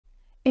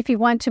If you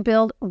want to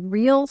build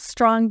real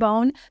strong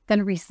bone,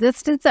 then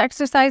resistance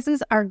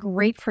exercises are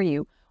great for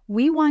you.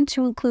 We want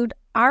to include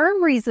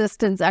arm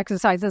resistance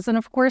exercises, and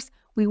of course,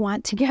 we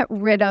want to get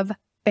rid of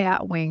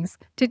bat wings.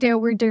 Today,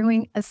 we're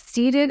doing a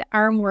seated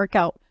arm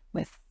workout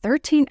with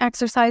 13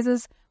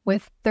 exercises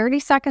with 30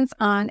 seconds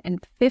on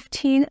and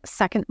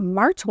 15-second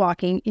march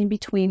walking in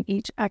between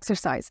each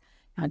exercise.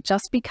 Now,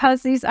 just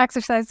because these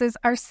exercises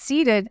are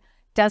seated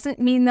doesn't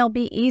mean they'll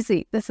be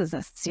easy. This is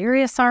a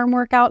serious arm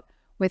workout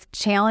with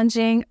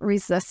challenging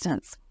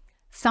resistance.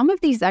 Some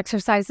of these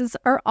exercises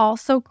are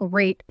also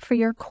great for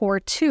your core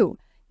too.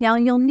 Now,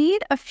 you'll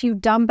need a few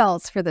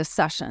dumbbells for this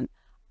session.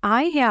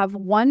 I have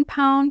 1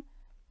 pound,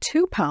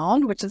 2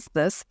 pound, which is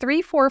this,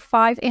 3, 4,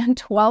 5, and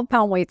 12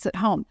 pound weights at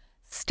home.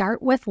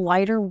 Start with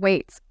lighter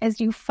weights. As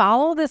you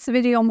follow this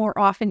video more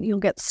often, you'll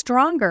get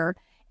stronger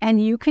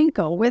and you can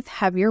go with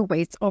heavier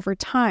weights over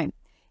time.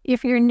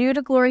 If you're new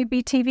to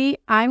GloryB-TV,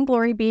 I'm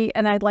GloryB,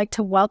 and I'd like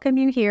to welcome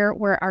you here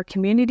where our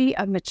community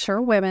of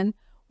mature women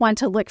want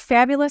to look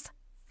fabulous,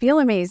 feel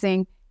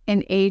amazing,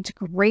 and age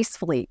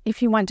gracefully.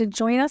 If you want to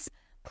join us,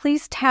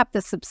 please tap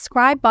the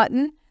subscribe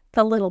button,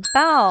 the little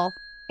bell,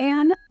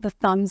 and the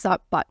thumbs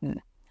up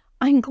button.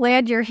 I'm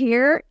glad you're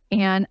here,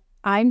 and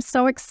I'm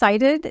so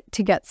excited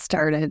to get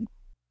started.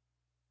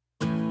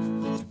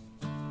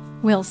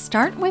 We'll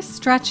start with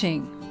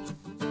stretching.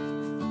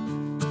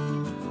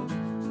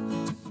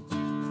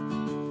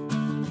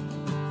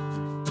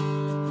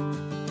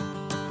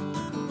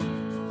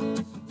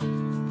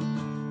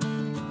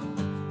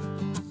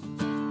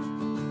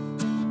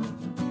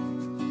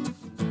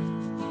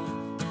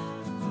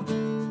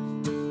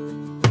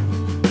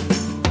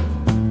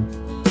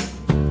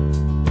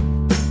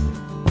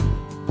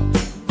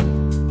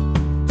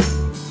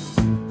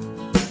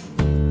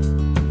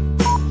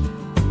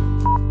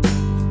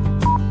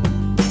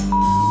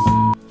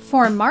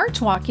 For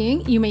march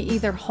walking, you may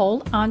either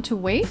hold onto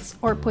weights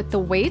or put the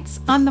weights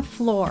on the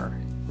floor.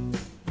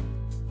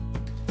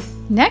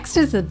 Next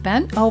is a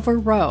bent over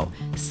row.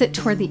 Sit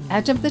toward the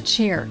edge of the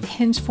chair,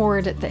 hinge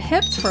forward at the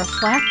hips for a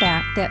flat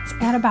back that's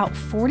at about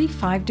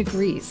 45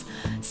 degrees.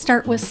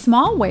 Start with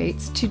small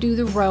weights to do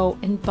the row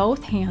in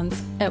both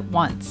hands at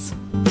once.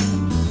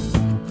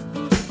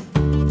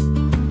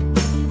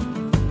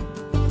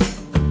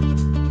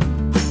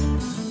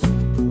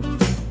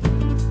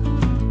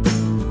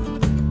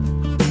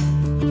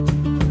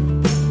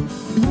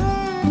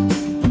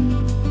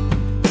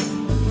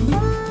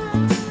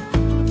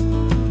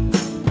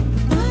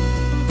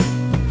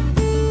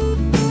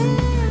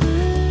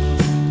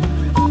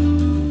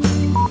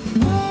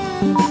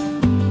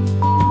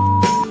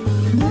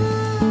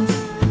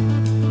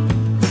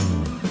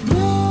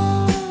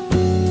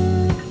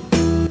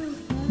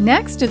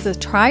 Next is a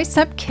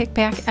tricep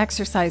kickback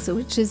exercise,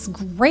 which is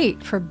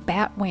great for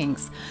bat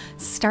wings.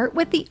 Start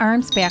with the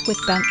arms back with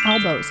bent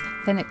elbows,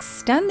 then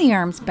extend the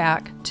arms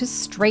back to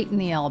straighten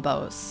the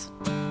elbows.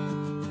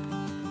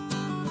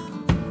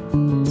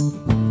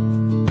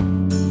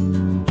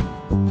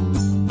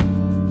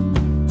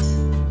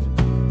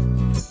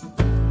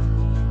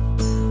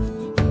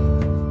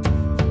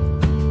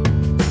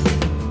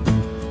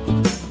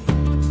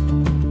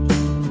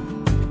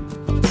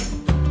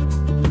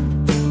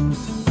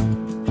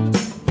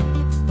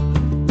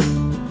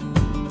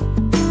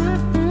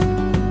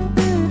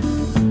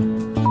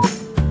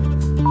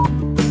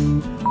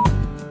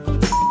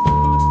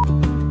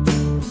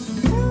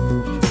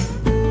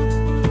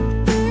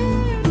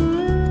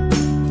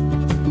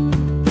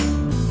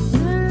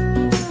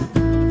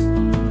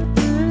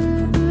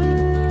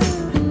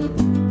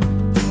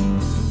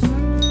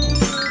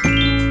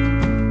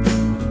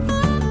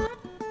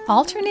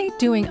 Alternate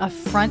doing a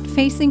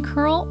front-facing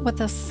curl with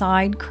a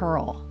side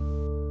curl.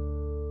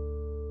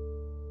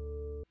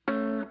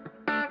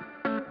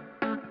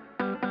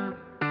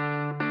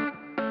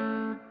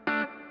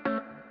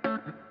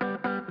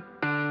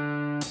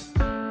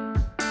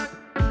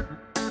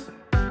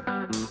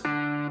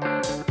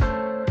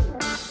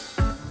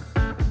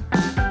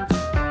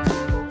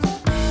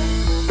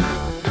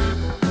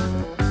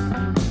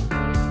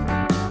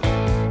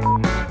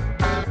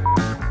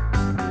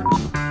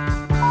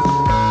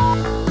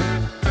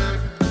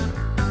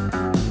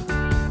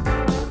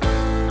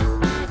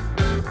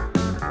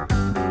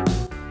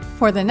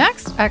 For the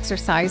next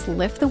exercise,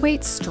 lift the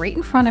weight straight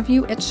in front of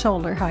you at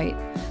shoulder height.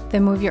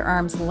 Then move your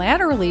arms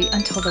laterally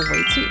until the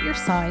weights are at your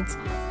sides,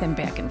 then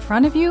back in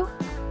front of you,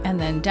 and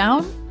then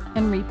down,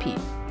 and repeat.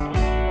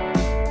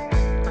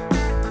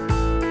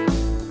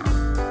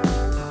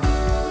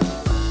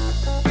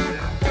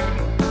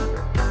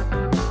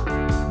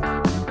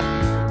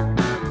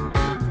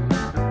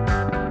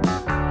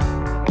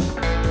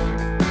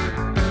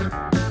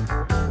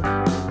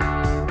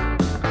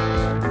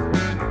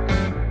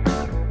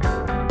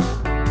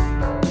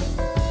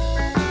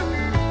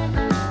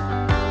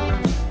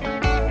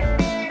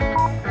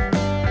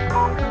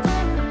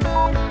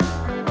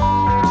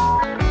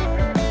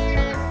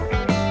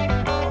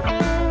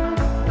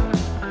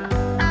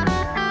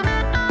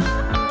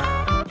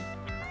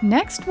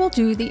 Next, we'll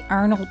do the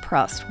Arnold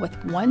press with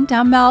one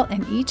dumbbell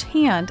in each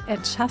hand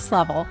at chest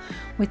level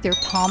with your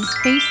palms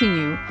facing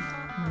you.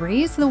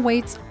 Raise the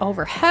weights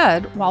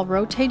overhead while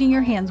rotating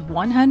your hands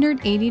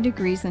 180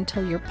 degrees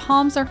until your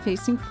palms are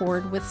facing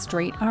forward with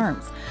straight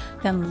arms.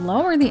 Then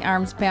lower the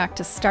arms back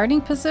to starting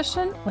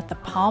position with the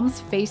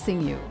palms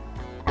facing you.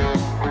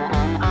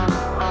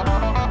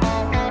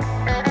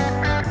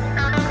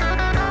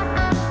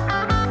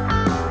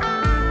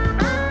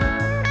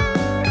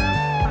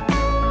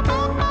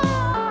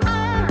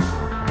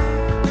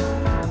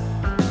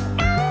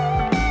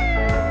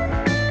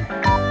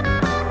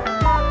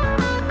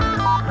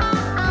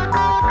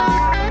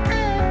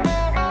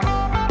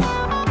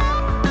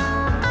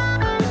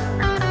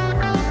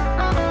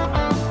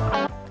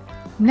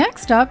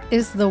 Next up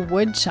is the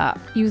wood chop.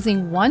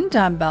 Using one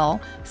dumbbell,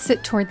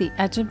 sit toward the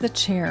edge of the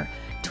chair.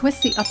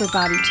 Twist the upper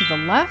body to the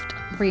left,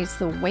 raise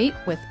the weight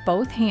with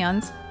both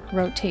hands,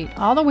 rotate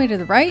all the way to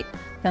the right,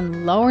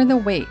 then lower the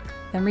weight.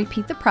 Then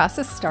repeat the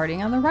process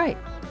starting on the right.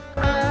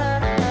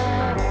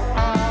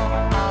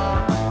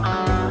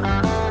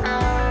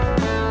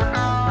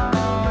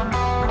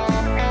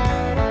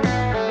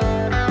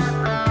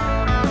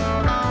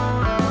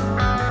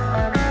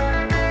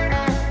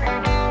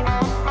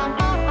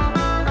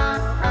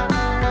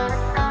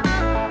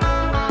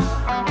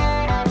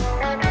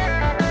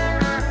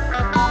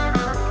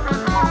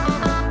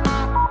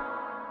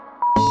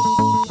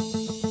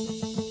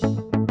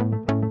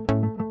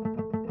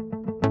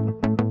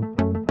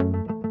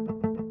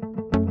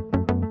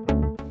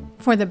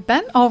 For the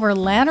bent over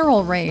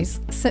lateral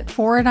raise, sit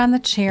forward on the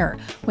chair.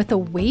 With a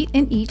weight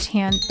in each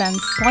hand, bend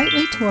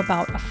slightly to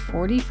about a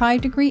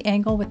 45-degree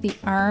angle with the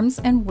arms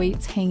and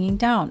weights hanging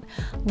down.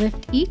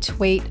 Lift each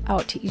weight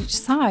out to each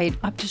side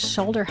up to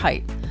shoulder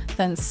height,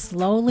 then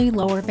slowly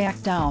lower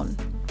back down.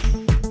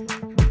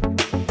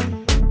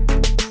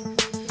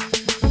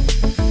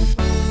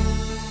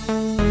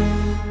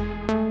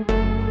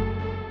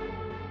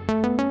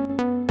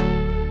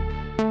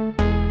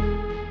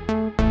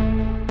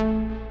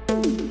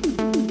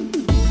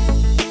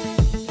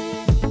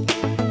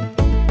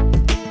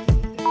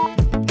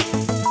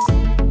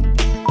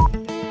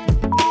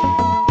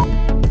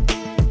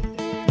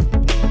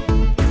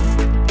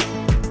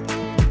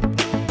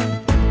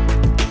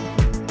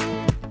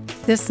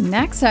 This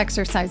next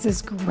exercise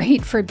is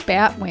great for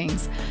bat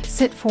wings.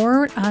 Sit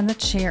forward on the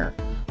chair.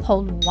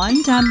 Hold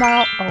one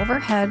dumbbell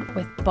overhead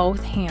with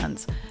both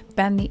hands.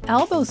 Bend the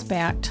elbows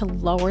back to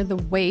lower the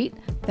weight,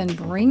 then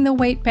bring the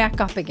weight back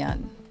up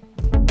again.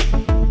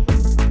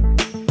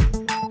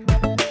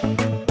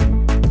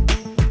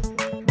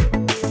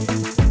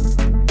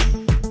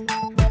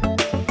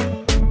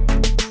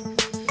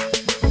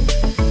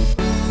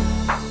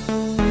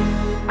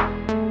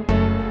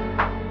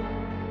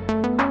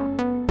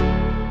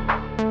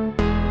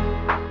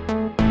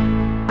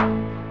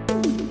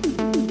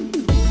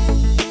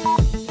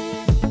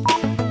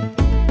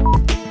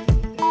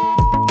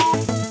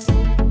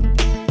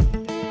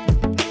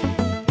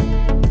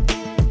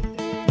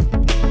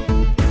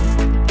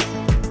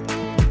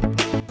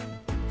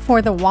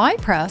 For the Y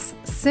press,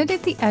 sit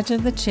at the edge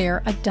of the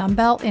chair, a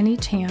dumbbell in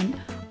each hand,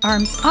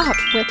 arms up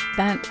with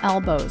bent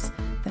elbows.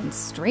 Then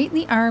straighten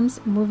the arms,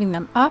 moving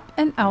them up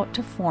and out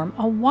to form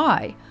a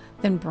Y.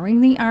 Then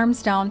bring the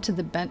arms down to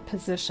the bent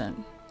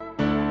position.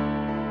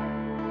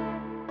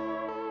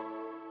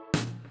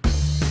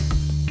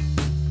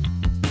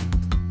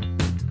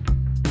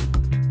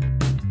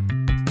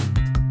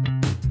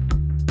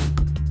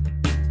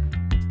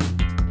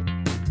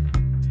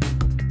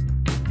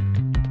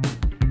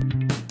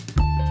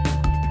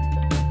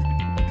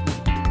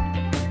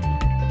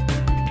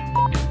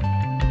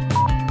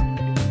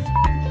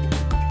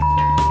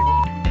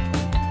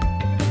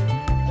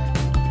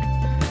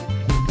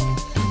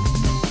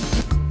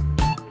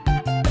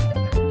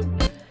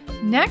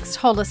 Next,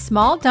 hold a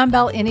small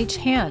dumbbell in each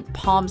hand,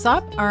 palms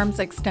up, arms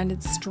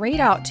extended straight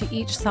out to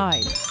each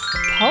side.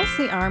 Pulse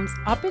the arms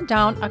up and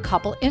down a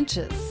couple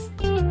inches.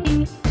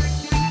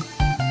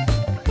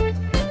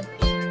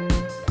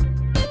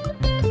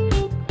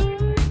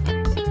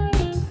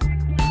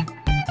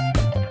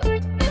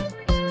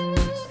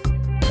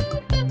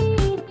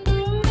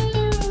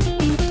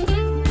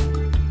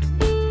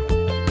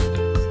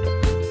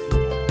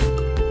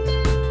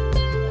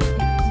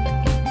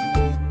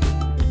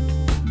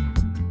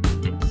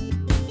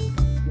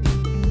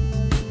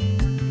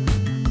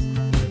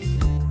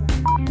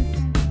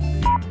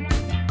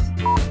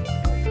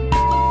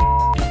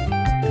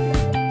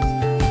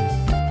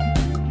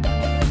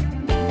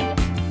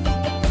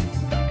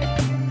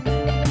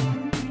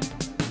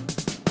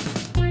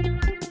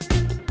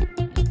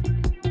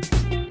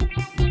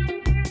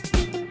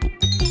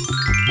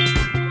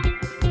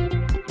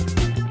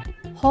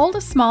 Hold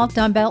a small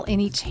dumbbell in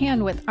each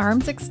hand with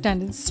arms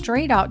extended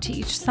straight out to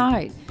each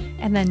side,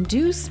 and then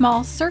do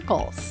small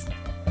circles.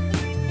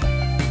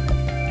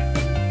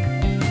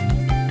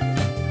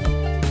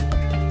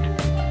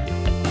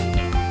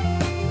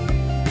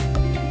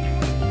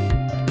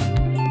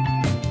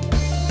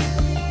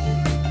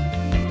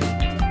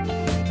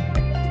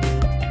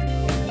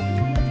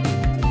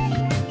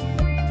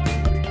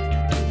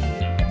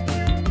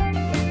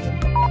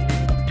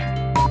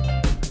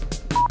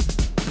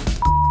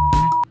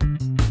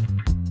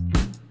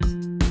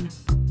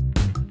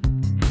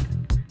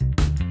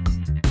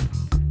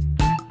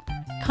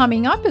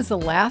 Coming up is the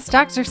last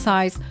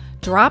exercise.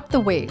 Drop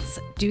the weights.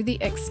 Do the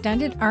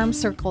extended arm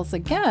circles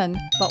again,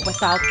 but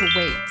without the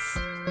weights.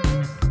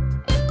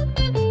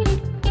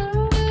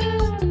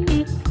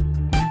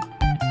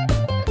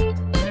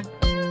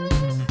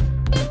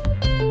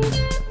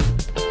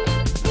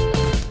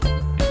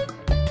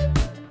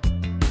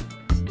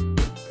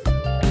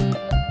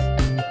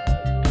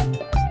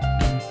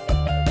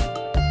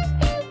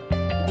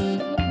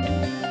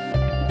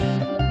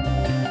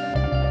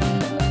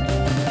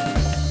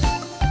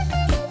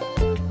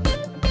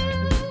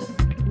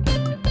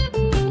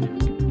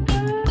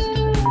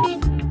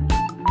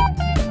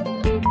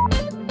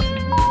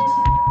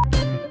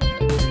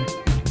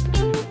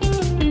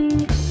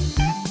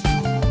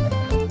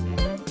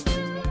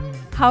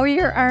 How are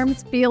your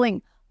arms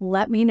feeling?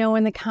 Let me know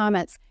in the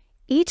comments.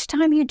 Each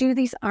time you do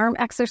these arm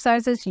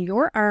exercises,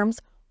 your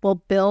arms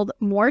will build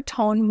more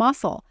toned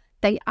muscle.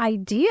 The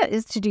idea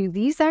is to do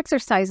these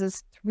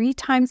exercises 3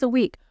 times a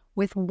week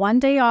with 1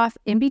 day off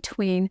in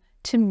between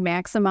to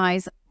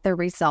maximize the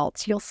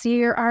results. You'll see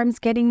your arms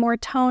getting more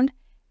toned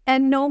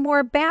and no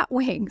more bat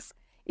wings.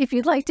 If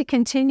you'd like to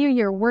continue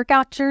your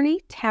workout journey,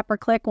 tap or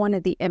click one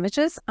of the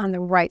images on the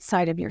right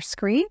side of your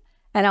screen,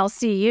 and I'll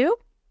see you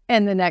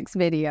in the next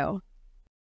video.